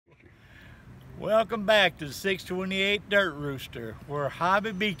Welcome back to the 628 Dirt Rooster, where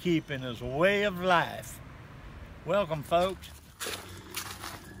hobby beekeeping is a way of life. Welcome, folks.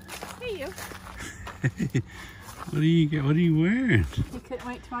 Hey, you. What are you wearing? You couldn't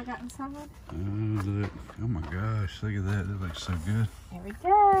wait till I got inside? Oh, look. Oh my gosh, look at that. That looks so good. There we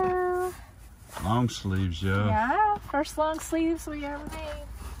go. Long sleeves, y'all. Yeah, first long sleeves we ever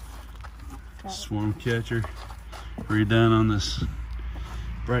made. Swarm catcher. Redone on this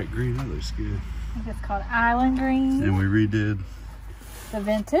bright green. That looks good. I think it's called Island Green. And we redid the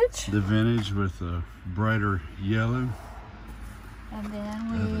vintage. the vintage with a brighter yellow. And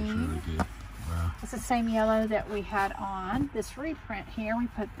then That looks really good. Wow. it's the same yellow that we had on this reprint here. We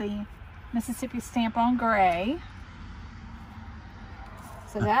put the Mississippi stamp on gray.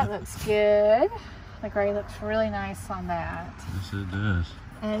 So that looks good. The gray looks really nice on that. Yes, it does.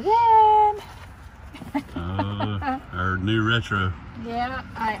 And then Our new retro. yeah,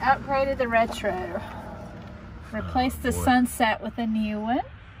 I upgraded the retro. Replaced the boy. sunset with a new one.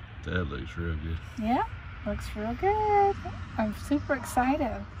 That looks real good. Yeah, looks real good. I'm super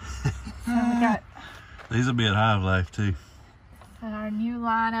excited. So we got These will be at Hive Life too. our new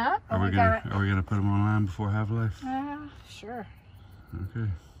lineup. Are we gonna put them online before Hive Life? Sure, Okay.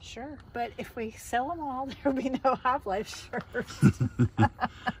 sure. But if we sell them all, there'll be no Hive Life shirts.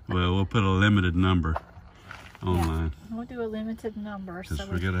 Well, we'll put a limited number online. Yeah, we'll do a limited number. Because So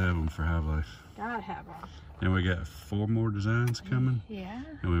we gotta have them for Hive Life. gotta have them. And we got 4 more designs coming. Yeah.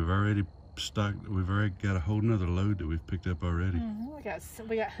 And we've already got a whole nother load that we've picked up already. We got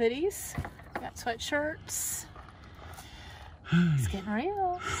hoodies. We got sweatshirts. It's getting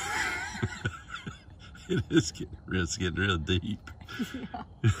real. It's getting real deep. Yeah.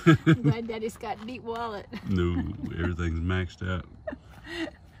 I'm glad Daddy's got a deep wallet. No, everything's maxed out.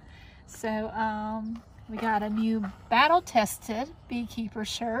 So, we got a new battle-tested beekeeper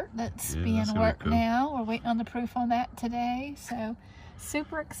shirt that's Yeah, being that's gonna be worked cool. now. We're waiting on the proof on that today. So,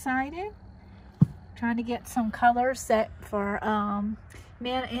 super excited. Trying to get some colors set for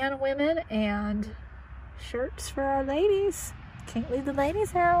men and women, and shirts for our ladies. Can't leave the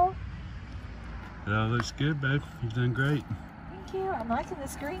ladies out. It all looks good, babe. You've done great. Thank you. I'm liking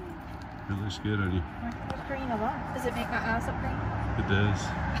this green. It looks good on you. I'm liking this green a lot. Does it make my eyes look green? It does.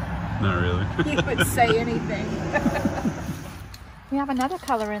 Not really. You would say anything. We have another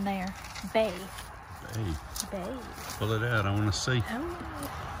color in there. Bay. Hey, Bay. pull it out. I want to see. Oh.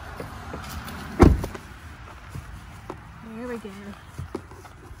 There we go.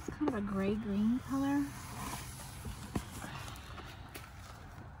 It's kind of a gray-green color.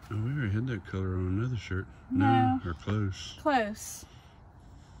 Oh, we already had that color on another shirt. No. Or close. Close.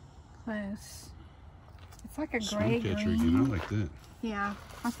 Close. It's like a Swarm catcher again. I gray-green. like that. Yeah,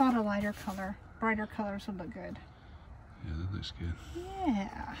 I thought a lighter color, brighter colors would look good. Yeah, that looks good.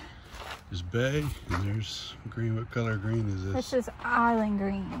 Yeah. There's bay, and there's green. What color green is this? This is Island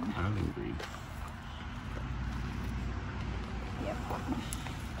Green. Island green. Yep.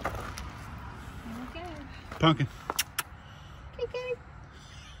 Okay. Pumpkin. Okay.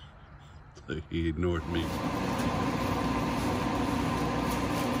 Look, he ignored me.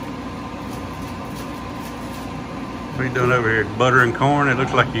 What are you doing over here? Butter and corn? It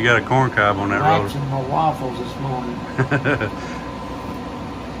looks like you got a corn cob on that roller. Waxing my waffles this morning. Trying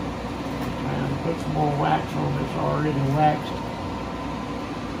to put some more wax on this already waxed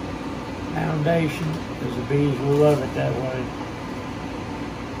foundation, because the bees will love it that way.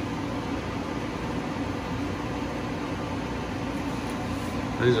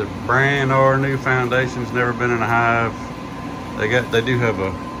 These are brand new foundations, never been in a hive. They do have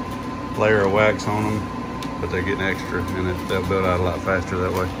a layer of wax on them, but they're getting extra, and they'll build out a lot faster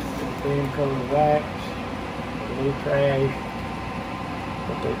that way. Being coat of wax, a little trash,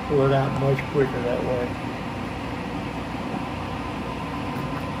 but they pull it out much quicker that way.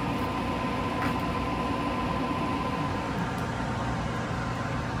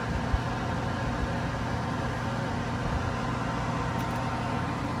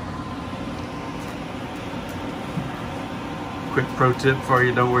 Quick pro tip for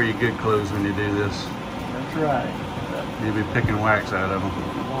you, don't wear your good clothes when you do this. That's right. You'll be picking wax out of them.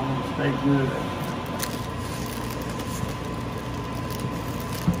 You want them to stay good.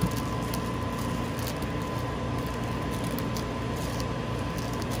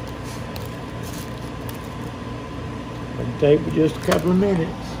 It'll take me just a couple of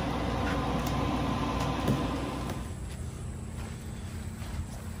minutes.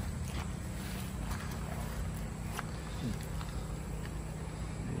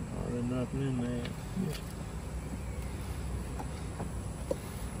 Hardly nothing in there.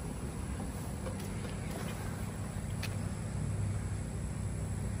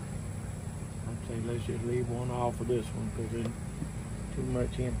 say let's just leave one off of this one because there's too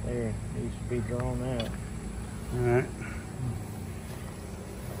much in there. It needs to be drawn out. All right.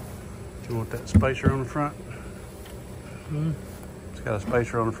 Do you want that spacer on the front? It's got a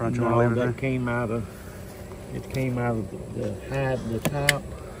spacer on the front. You want to leave it there? It came out of the hide, the top.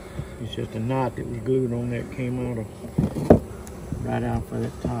 It's just a knot that was glued on there. It came out of right out for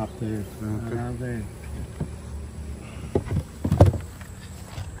that top there. Right out there.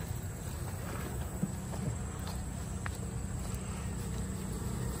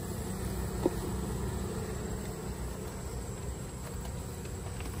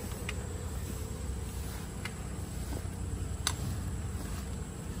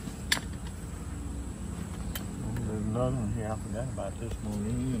 Another one here, I forgot about this one,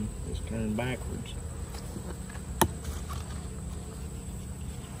 and it's turned backwards.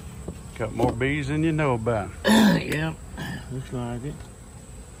 Got more bees than you know about. Yep, looks like it.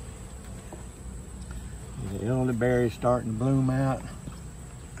 The elderberry's starting to bloom out.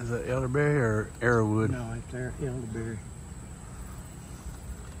 Is that elderberry or arrowwood? No, it's elderberry.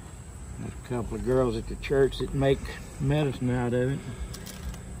 There's a couple of girls at the church that make medicine out of it.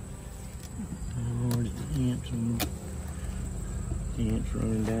 Oh, there's the ants and ants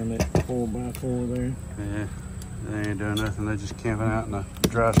running down that 4x4 there. Yeah, they ain't doing nothing. They're just camping out in a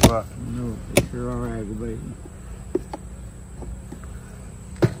dry spot. No, they sure are aggravating.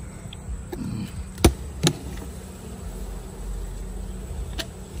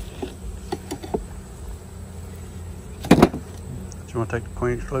 Do you want to take the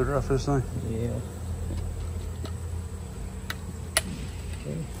queen excluder off this thing? Yeah.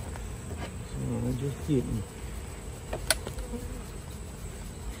 Okay. So I'm just kidding.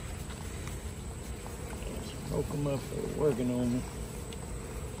 Poke them up, they're working on me.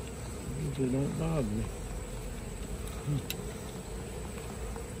 Usually don't bother me.